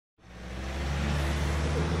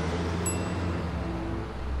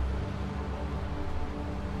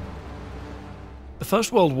The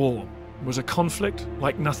First World War was a conflict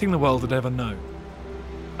like nothing the world had ever known.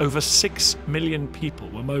 Over 6 million people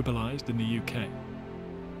were mobilised in the UK.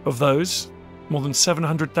 Of those, more than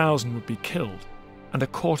 700,000 would be killed, and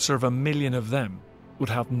 250,000 of them would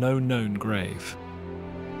have no known grave.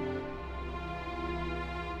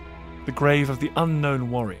 The grave of the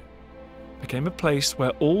unknown warrior became a place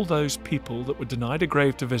where all those people that were denied a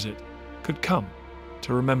grave to visit could come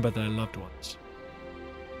to remember their loved ones.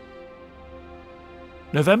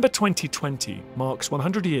 November 2020 marks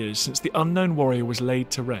 100 years since the unknown warrior was laid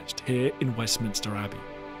to rest here in Westminster Abbey.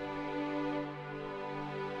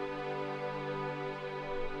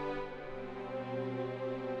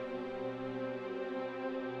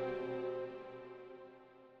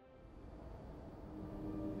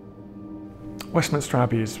 Westminster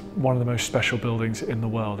Abbey is one of the most special buildings in the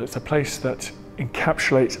world. It's a place that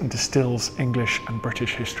encapsulates and distills English and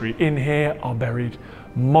British history. In here are buried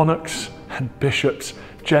monarchs and bishops,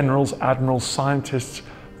 generals, admirals, scientists,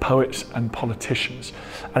 poets and politicians.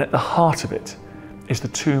 And at the heart of it is the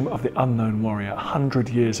tomb of the unknown warrior, 100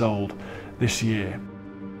 years old this year.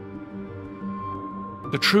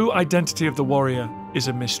 The true identity of the warrior is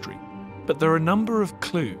a mystery, but there are a number of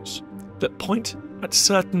clues that point at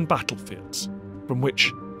certain battlefields from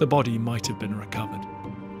which the body might have been recovered.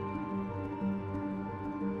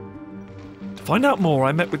 To find out more,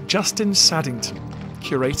 I met with Justin Saddington,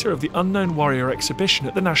 curator of the Unknown Warrior exhibition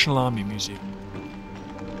at the National Army Museum.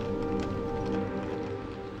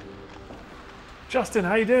 Justin,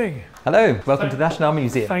 how are you doing? Hello, welcome to the National Army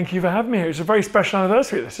Museum. Thank you for having me here. It's a very special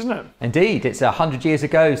anniversary, this, isn't it? Indeed, it's 100 years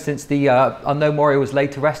ago since the unknown warrior was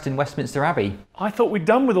laid to rest in Westminster Abbey. I thought we'd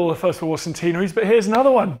done with all the First World War centenaries, but here's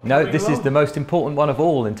another one. No, this is the most important one of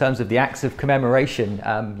all in terms of the acts of commemoration,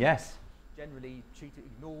 yes.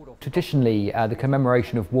 Traditionally, the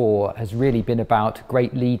commemoration of war has really been about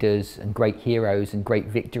great leaders and great heroes and great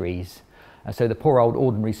victories. So the poor old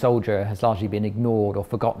ordinary soldier has largely been ignored or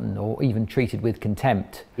forgotten or even treated with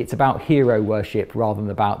contempt. It's about hero worship rather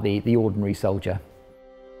than about the ordinary soldier.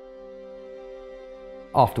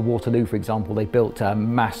 After Waterloo, for example, they built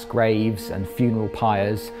mass graves and funeral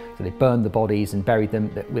pyres. So they burned the bodies and buried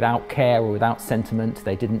them without care or without sentiment.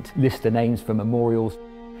 They didn't list the names for memorials.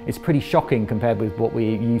 It's pretty shocking compared with what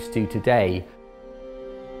we're used to today.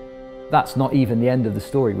 That's not even the end of the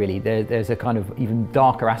story, really. There's a kind of even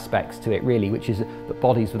darker aspects to it, really, which is that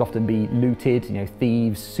bodies would often be looted. You know,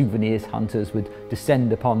 thieves, souvenirs hunters would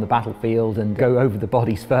descend upon the battlefield and go over the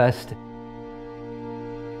bodies first.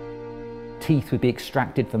 Teeth would be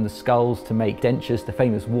extracted from the skulls to make dentures, the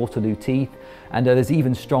famous Waterloo teeth. And there's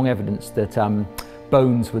even strong evidence that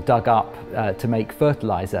bones were dug up to make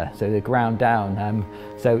fertilizer, so they're ground down.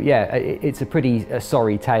 So yeah, it's a pretty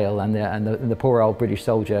sorry tale, and the poor old British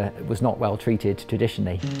soldier was not well treated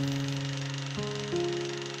traditionally.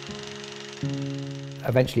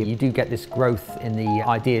 Eventually you do get this growth in the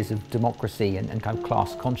ideas of democracy and kind of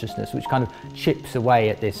class consciousness, which kind of chips away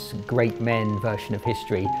at this great men version of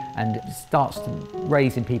history and starts to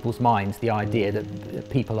raise in people's minds the idea that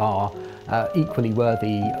people are equally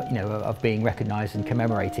worthy, you know, of being recognised and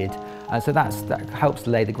commemorated. So that helps to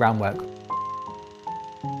lay the groundwork.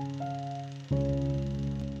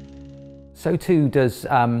 So too does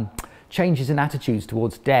changes in attitudes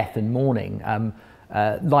towards death and mourning.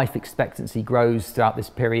 Life expectancy grows throughout this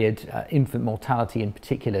period. Infant mortality in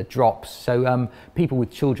particular drops. So people with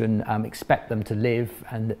children expect them to live,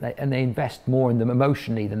 and they invest more in them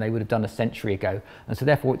emotionally than they would have done a century ago. And so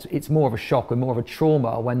therefore it's more of a shock and more of a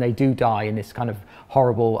trauma when they do die in this kind of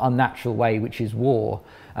horrible, unnatural way, which is war.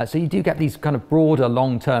 So you do get these kind of broader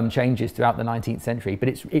long-term changes throughout the 19th century, but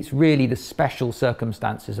it's really the special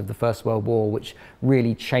circumstances of the First World War which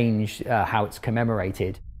really changed how it's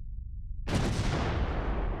commemorated.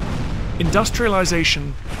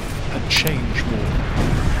 Industrialisation had changed war.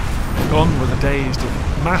 Gone were the days of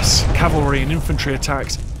mass cavalry and infantry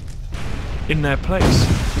attacks. In their place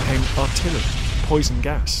came artillery, poison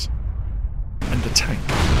gas, and a tank.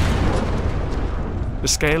 The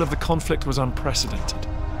scale of the conflict was unprecedented.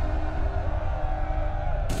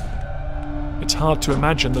 It's hard to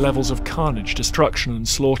imagine the levels of carnage, destruction and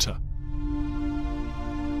slaughter.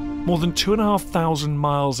 More than 2,500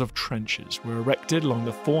 miles of trenches were erected along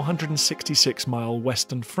the 466-mile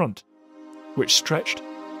Western Front, which stretched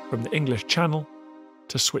from the English Channel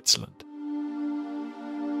to Switzerland.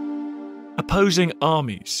 Opposing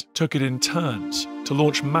armies took it in turns to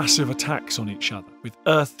launch massive attacks on each other with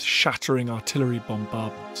earth-shattering artillery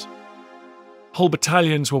bombardments. Whole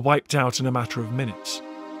battalions were wiped out in a matter of minutes.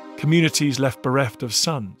 Communities left bereft of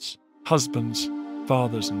sons, husbands,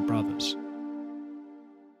 fathers and brothers.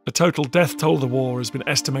 The total death toll of the war has been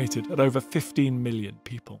estimated at over 15 million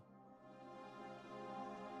people.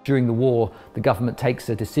 During the war, the government takes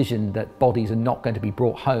a decision that bodies are not going to be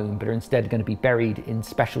brought home, but are instead going to be buried in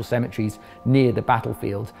special cemeteries near the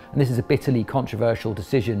battlefield. And this is a bitterly controversial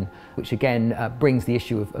decision, which again brings the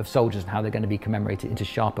issue of soldiers and how they're going to be commemorated into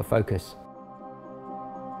sharper focus.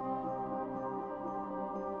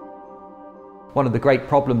 One of the great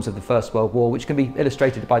problems of the First World War, which can be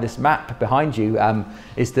illustrated by this map behind you,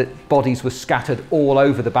 is that bodies were scattered all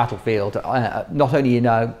over the battlefield, not only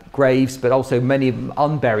in graves, but also many of them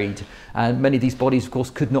unburied. And many of these bodies, of course,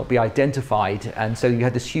 could not be identified. And so you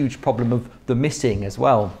had this huge problem of the missing as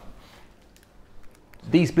well.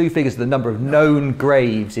 These blue figures are the number of known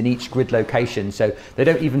graves in each grid location, so they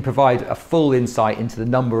don't even provide a full insight into the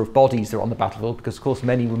number of bodies that are on the battlefield, because of course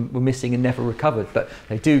many were missing and never recovered, but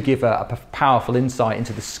they do give a powerful insight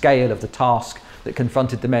into the scale of the task that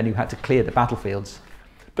confronted the men who had to clear the battlefields.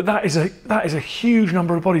 But that is a huge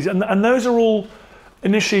number of bodies, and those are all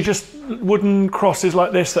initially just wooden crosses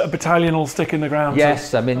like this that a battalion will stick in the ground?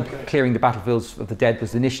 Yes, I mean, clearing the battlefields of the dead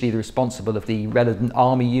was initially the responsible of the relevant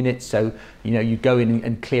army units. So, you know, you'd go in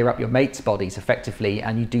and clear up your mates' bodies effectively,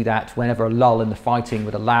 and you'd do that whenever a lull in the fighting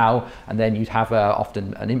would allow, and then you'd have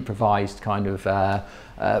often an improvised kind of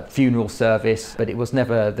funeral service, but it was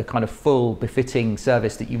never the kind of full befitting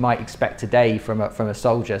service that you might expect today from a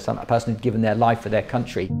soldier, a person who'd given their life for their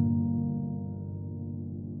country.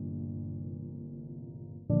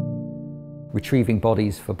 Retrieving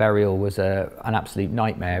bodies for burial was an absolute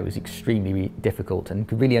nightmare. It was extremely difficult and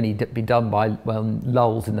could really only be done by when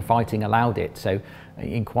lulls in the fighting allowed it. So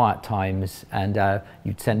in quiet times, and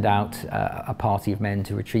you'd send out a party of men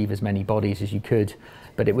to retrieve as many bodies as you could.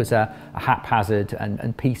 But it was a haphazard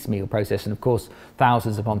and piecemeal process, and of course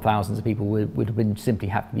thousands upon thousands of people would have been simply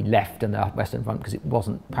had to be left on the Western Front because it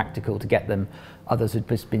wasn't practical to get them. Others had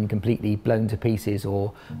just been completely blown to pieces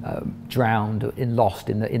or drowned lost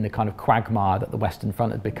in the kind of quagmire that the Western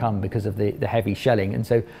Front had become because of the heavy shelling, and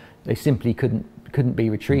so they simply couldn't be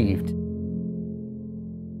retrieved.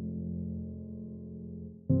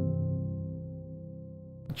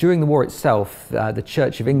 During the war itself, the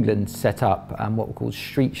Church of England set up what were called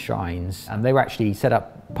street shrines, and they were actually set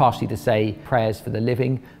up partially to say prayers for the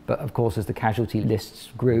living, but of course as the casualty lists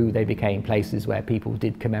grew, they became places where people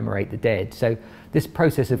did commemorate the dead. So this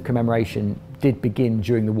process of commemoration did begin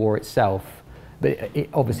during the war itself, but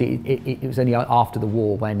obviously it was only after the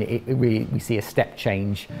war when we see a step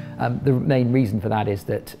change. The main reason for that is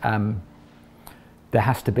that there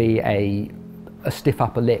has to be a stiff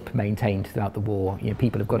upper lip maintained throughout the war. You know,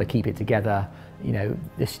 people have got to keep it together. You know,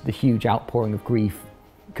 the huge outpouring of grief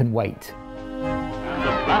can wait. And the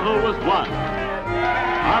battle was won.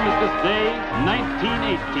 Armistice Day,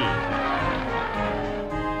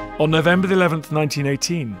 1918. On November 11th,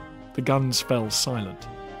 1918, the guns fell silent.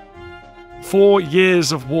 4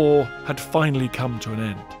 years of war had finally come to an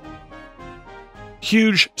end.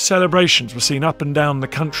 Huge celebrations were seen up and down the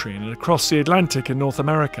country and across the Atlantic in North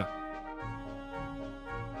America.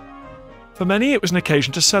 For many, it was an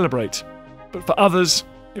occasion to celebrate, but for others,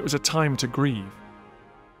 it was a time to grieve.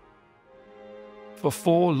 For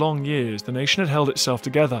 4 long years, the nation had held itself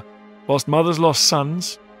together, whilst mothers lost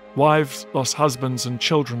sons, wives lost husbands, and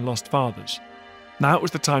children lost fathers. Now it was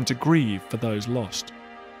the time to grieve for those lost.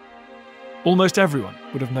 Almost everyone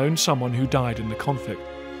would have known someone who died in the conflict,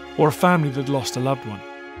 or a family that had lost a loved one.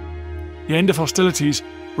 The end of hostilities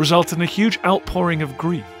resulted in a huge outpouring of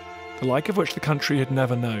grief, the like of which the country had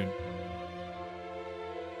never known.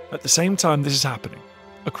 At the same time this is happening,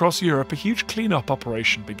 across Europe a huge clean-up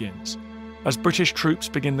operation begins, as British troops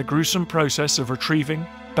begin the gruesome process of retrieving,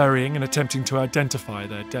 burying and attempting to identify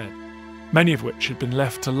their dead, many of which had been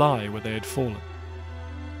left to lie where they had fallen.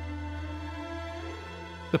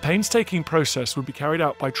 The painstaking process would be carried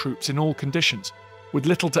out by troops in all conditions, with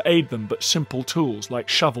little to aid them but simple tools like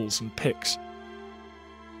shovels and picks.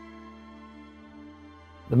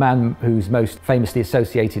 The man who's most famously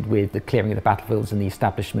associated with the clearing of the battlefields and the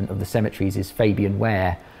establishment of the cemeteries is Fabian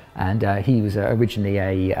Ware, and he was originally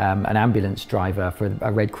an ambulance driver for a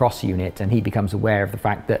Red Cross unit, and he becomes aware of the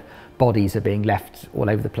fact that bodies are being left all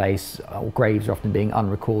over the place, or graves are often being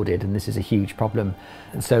unrecorded, and this is a huge problem.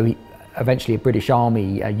 And so eventually a British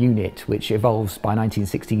Army unit, which evolves by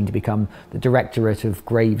 1916 to become the Directorate of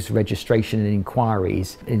Graves Registration and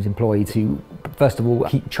Inquiries, is employed to, first of all,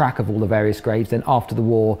 keep track of all the various graves. Then after the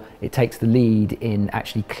war, it takes the lead in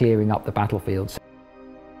actually clearing up the battlefields.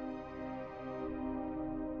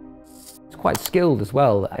 It's quite skilled as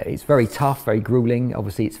well. It's very tough, very grueling.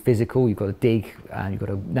 Obviously it's physical, you've got to dig and you've got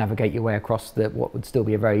to navigate your way across what would still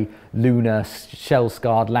be a very lunar,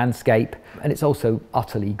 shell-scarred landscape. And it's also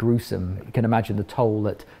utterly gruesome. You can imagine the toll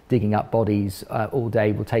that digging up bodies all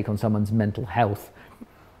day will take on someone's mental health.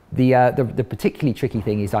 The particularly tricky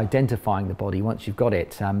thing is identifying the body once you've got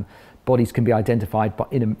it. Bodies can be identified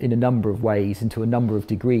in a number of ways and to a number of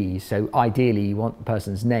degrees. So ideally you want the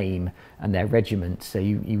person's name and their regiment, so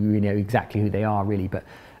you know exactly who they are really, but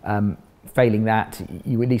failing that,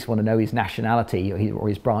 you at least want to know his nationality or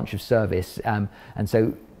his branch of service. And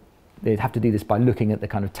so they'd have to do this by looking at the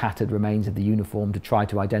kind of tattered remains of the uniform to try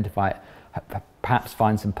to identify it, perhaps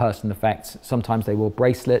find some personal effects. Sometimes they wore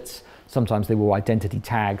bracelets, sometimes they wore identity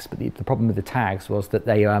tags, but the problem with the tags was that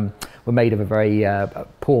they were made of a very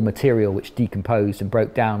poor material which decomposed and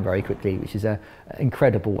broke down very quickly, which is an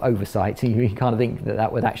incredible oversight. You can't think that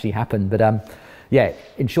that would actually happen, but yeah,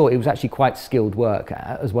 in short, it was actually quite skilled work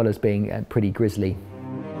as well as being pretty grisly.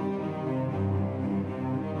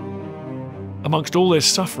 Amongst all this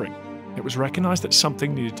suffering, it was recognised that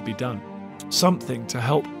something needed to be done. Something to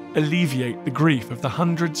help alleviate the grief of the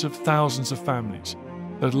hundreds of thousands of families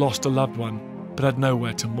that had lost a loved one but had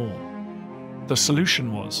nowhere to mourn. The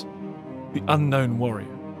solution was the unknown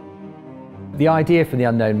warrior. The idea for the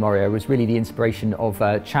unknown warrior was really the inspiration of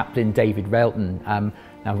chaplain David Railton.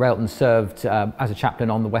 Now Railton served as a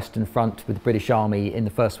chaplain on the Western Front with the British Army in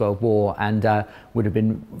the First World War and would have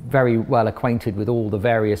been very well acquainted with all the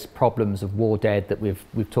various problems of war dead that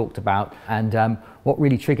we've talked about. And what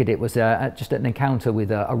really triggered it was just an encounter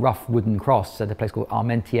with a rough wooden cross at a place called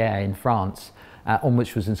Armentières in France, on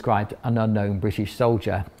which was inscribed "An unknown British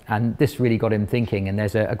soldier." And this really got him thinking, and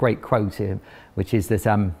there's a great quote here, which is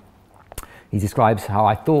that he describes how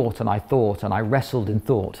I thought and I wrestled in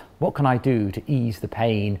thought. What can I do to ease the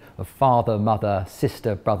pain of father, mother,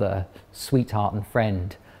 sister, brother, sweetheart and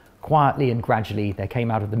friend? Quietly and gradually there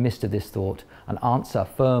came out of the midst of this thought an answer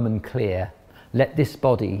firm and clear. Let this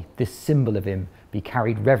body, this symbol of him, be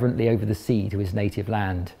carried reverently over the sea to his native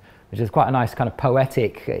land. Which is quite a nice kind of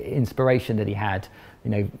poetic inspiration that he had,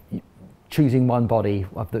 you know, choosing one body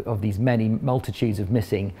of these many multitudes of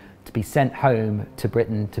missing to be sent home to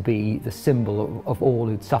Britain to be the symbol of all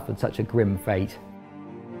who'd suffered such a grim fate.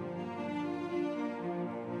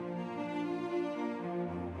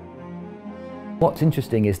 What's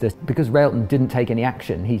interesting is that because Railton didn't take any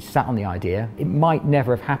action, he sat on the idea. It might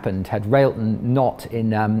never have happened had Railton not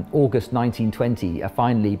in August 1920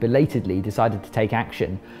 finally, belatedly decided to take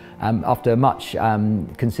action. After much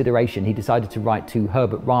consideration, he decided to write to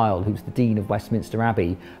Herbert Ryle, who was the Dean of Westminster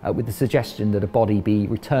Abbey, with the suggestion that a body be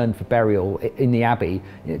returned for burial in the Abbey,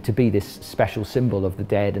 you know, to be this special symbol of the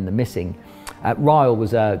dead and the missing. Ryle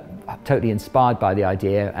was totally inspired by the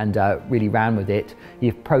idea and really ran with it. He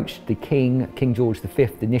approached the King, King George V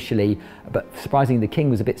initially, but surprisingly the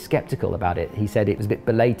King was a bit sceptical about it. He said it was a bit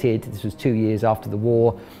belated, this was 2 years after the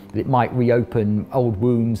war, that it might reopen old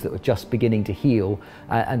wounds that were just beginning to heal,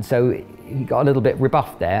 and so he got a little bit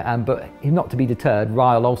rebuffed there, but not to be deterred,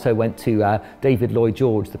 Ryle also went to David Lloyd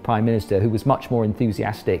George, the Prime Minister, who was much more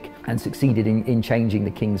enthusiastic and succeeded in changing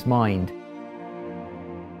the King's mind.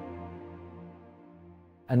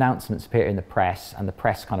 Announcements appear in the press, and the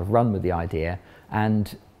press kind of run with the idea,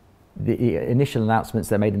 and the initial announcements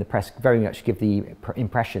that are made in the press very much give the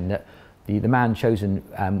impression that the man chosen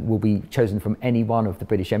will be chosen from any one of the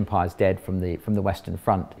British Empire's dead from the Western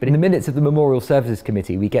Front. But in the minutes of the Memorial Services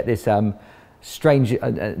Committee, we get this strange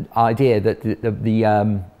idea that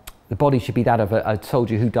the body should be that of a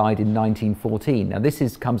soldier who died in 1914. Now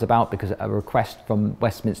this comes about because a request from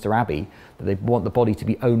Westminster Abbey that they want the body to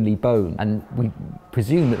be only bone, and we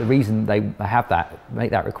presume that the reason they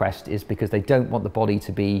make that request is because they don't want the body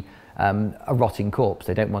to be a rotting corpse.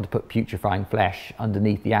 They don't want to put putrefying flesh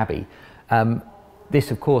underneath the Abbey. This,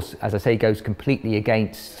 of course, as I say, goes completely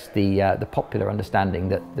against the popular understanding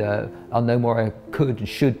that the unknown warrior could and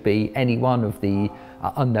should be any one of the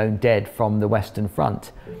unknown dead from the Western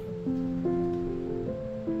Front.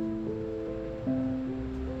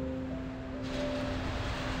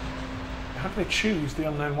 How do they choose the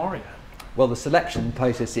unknown warrior? Well, the selection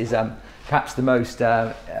process is perhaps the most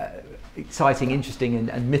exciting, interesting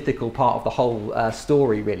and mythical part of the whole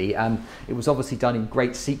story, really. It was obviously done in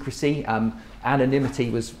great secrecy. Anonymity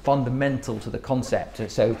was fundamental to the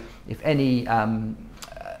concept. So if any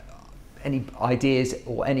ideas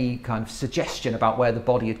or any kind of suggestion about where the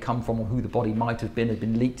body had come from or who the body might have been had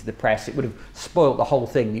been leaked to the press, it would have spoilt the whole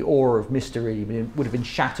thing. The aura of mystery would have been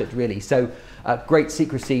shattered, really. So great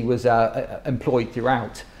secrecy was employed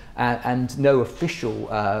throughout, and no official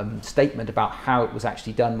statement about how it was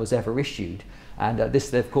actually done was ever issued. And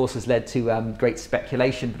this, of course, has led to great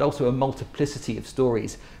speculation, but also a multiplicity of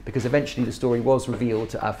stories, because eventually the story was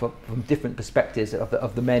revealed from different perspectives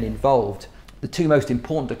of the men involved. The two most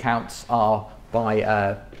important accounts are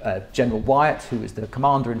by General Wyatt, who was the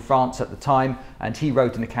commander in France at the time, and he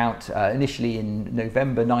wrote an account initially in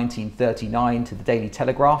November 1939 to the Daily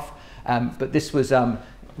Telegraph. But this was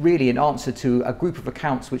really an answer to a group of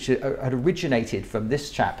accounts which had originated from this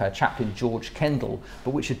chap, Chaplain George Kendall,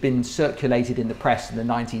 but which had been circulated in the press in the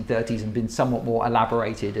 1930s and been somewhat more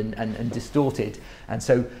elaborated and distorted. And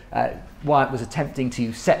so Wyatt was attempting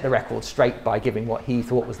to set the record straight by giving what he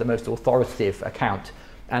thought was the most authoritative account.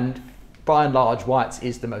 And by and large, Wyatt's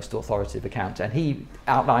is the most authoritative account, and he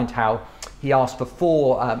outlined how he asked for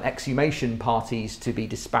 4 exhumation parties to be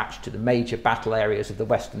dispatched to the major battle areas of the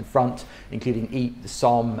Western Front, including Ypres, the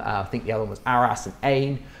Somme, I think the other one was Arras and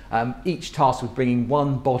Aisne. Each task was bringing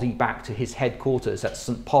 1 body back to his headquarters at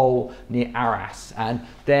St. Pol near Arras, and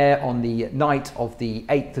there on the night of the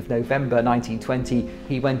 8th of November 1920,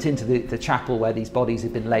 he went into the chapel where these bodies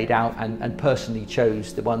had been laid out and personally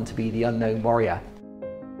chose the one to be the unknown warrior.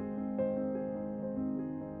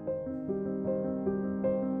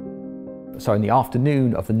 So in the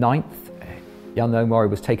afternoon of the 9th, the unknown warrior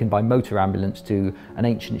was taken by motor ambulance to an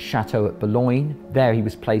ancient chateau at Boulogne. There he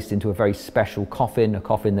was placed into a very special coffin, a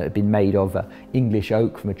coffin that had been made of English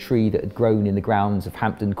oak from a tree that had grown in the grounds of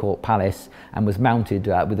Hampton Court Palace, and was mounted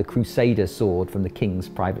with a crusader sword from the king's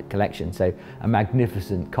private collection. So a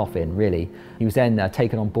magnificent coffin, really. He was then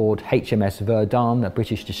taken on board HMS Verdun, a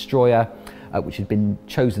British destroyer, which had been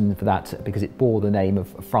chosen for that because it bore the name of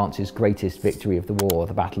France's greatest victory of the war,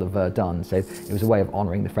 the Battle of Verdun. So it was a way of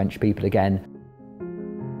honouring the French people again.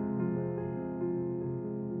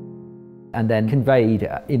 And then conveyed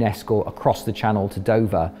in escort across the Channel to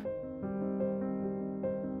Dover.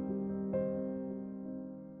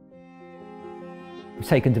 He was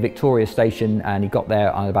taken to Victoria Station, and he got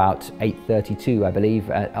there on about 8:32, I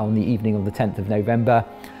believe, on the evening of the 10th of November,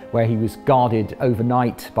 where he was guarded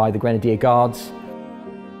overnight by the Grenadier Guards.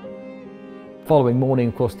 Following morning,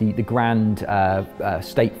 of course, the grand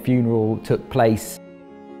state funeral took place.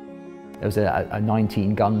 There was a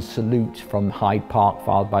 19-gun salute from Hyde Park,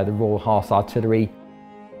 followed by the Royal Horse Artillery.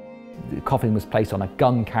 The coffin was placed on a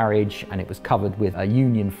gun carriage, and it was covered with a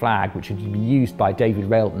Union flag, which had been used by David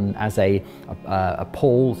Railton as a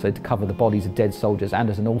pall, so to cover the bodies of dead soldiers, and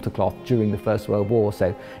as an altar cloth during the First World War.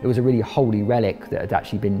 So it was a really holy relic that had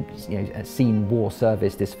actually been, seen war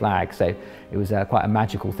service, this flag. So it was quite a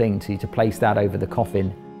magical thing to place that over the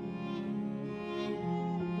coffin.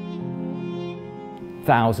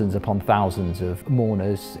 Thousands upon thousands of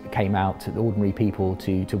mourners came out, ordinary people,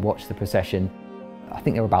 to watch the procession. I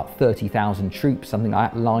think there were about 30,000 troops, something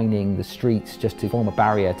like that, lining the streets just to form a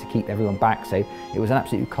barrier to keep everyone back. So it was an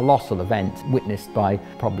absolutely colossal event, witnessed by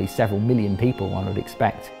probably several million people, one would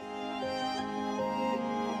expect.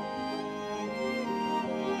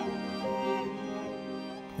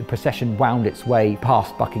 The procession wound its way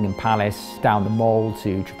past Buckingham Palace, down the Mall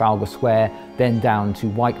to Trafalgar Square, then down to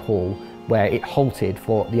Whitehall, where it halted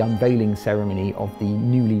for the unveiling ceremony of the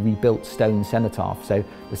newly rebuilt stone cenotaph. So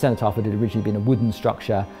the cenotaph had originally been a wooden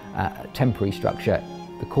structure, a temporary structure.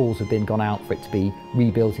 The calls had been gone out for it to be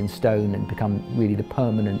rebuilt in stone and become really the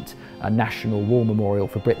permanent national war memorial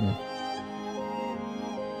for Britain.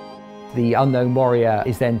 The unknown warrior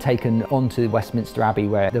is then taken onto Westminster Abbey,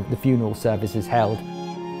 where the funeral service is held.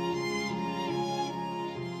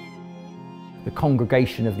 The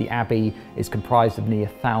congregation of the Abbey is comprised of nearly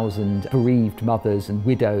 1,000 bereaved mothers and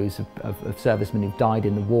widows of servicemen who've died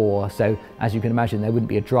in the war. So as you can imagine, there wouldn't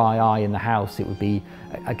be a dry eye in the house. It would be,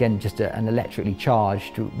 again, just an electrically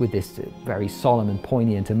charged with this very solemn and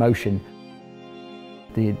poignant emotion.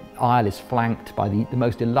 The aisle is flanked by the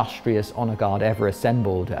most illustrious honour guard ever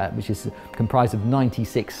assembled, which is comprised of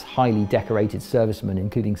 96 highly decorated servicemen,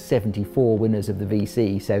 including 74 winners of the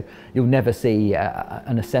VC. So you'll never see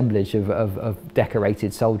an assemblage of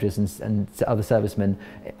decorated soldiers and other servicemen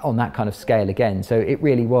on that kind of scale again. So it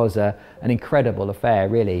really was an incredible affair,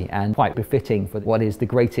 really, and quite befitting for what is the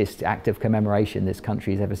greatest act of commemoration this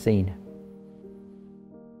country has ever seen.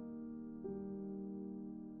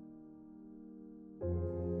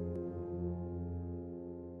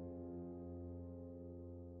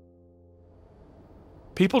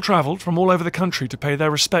 People travelled from all over the country to pay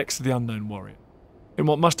their respects to the unknown warrior, in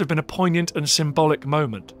what must have been a poignant and symbolic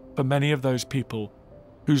moment for many of those people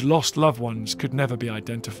whose lost loved ones could never be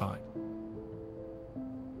identified.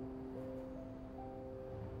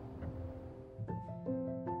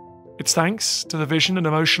 It's thanks to the vision and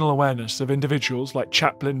emotional awareness of individuals like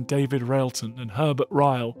Chaplain David Railton and Herbert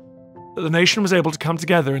Ryle that the nation was able to come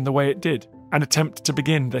together in the way it did, and attempt to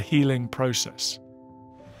begin the healing process.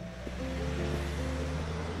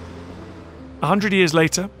 100 years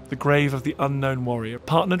later, the grave of the unknown warrior,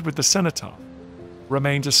 partnered with the cenotaph,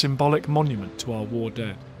 remains a symbolic monument to our war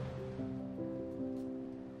dead.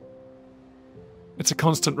 It's a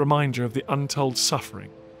constant reminder of the untold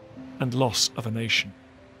suffering and loss of a nation.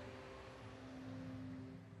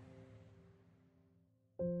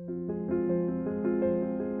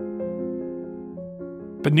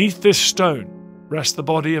 Beneath this stone rests the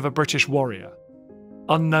body of a British warrior,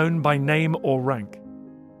 unknown by name or rank,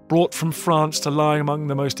 brought from France to lie among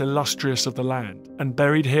the most illustrious of the land, and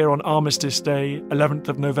buried here on Armistice Day, 11th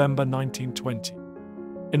of November 1920,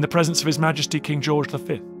 in the presence of His Majesty King George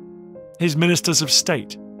V, his ministers of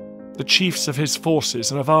state, the chiefs of his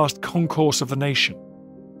forces, and a vast concourse of the nation.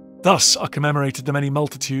 Thus are commemorated the many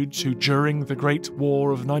multitudes who, during the Great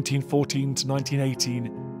War of 1914 to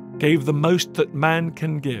 1918, gave the most that man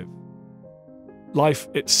can give, life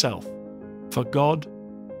itself, for God,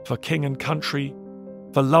 for king and country,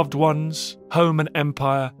 for loved ones, home and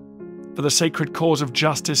empire, for the sacred cause of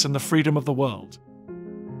justice and the freedom of the world.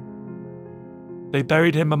 They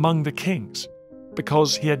buried him among the kings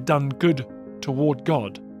because he had done good toward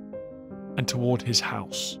God and toward his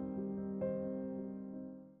house.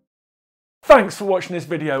 Thanks for watching this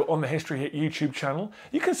video on the History Hit YouTube channel.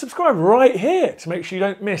 You can subscribe right here to make sure you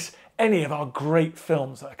don't miss any of our great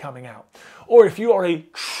films that are coming out. Or if you are a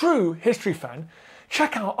true history fan,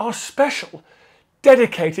 check out our special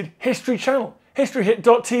dedicated history channel,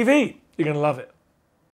 historyhit.tv. You're going to love it.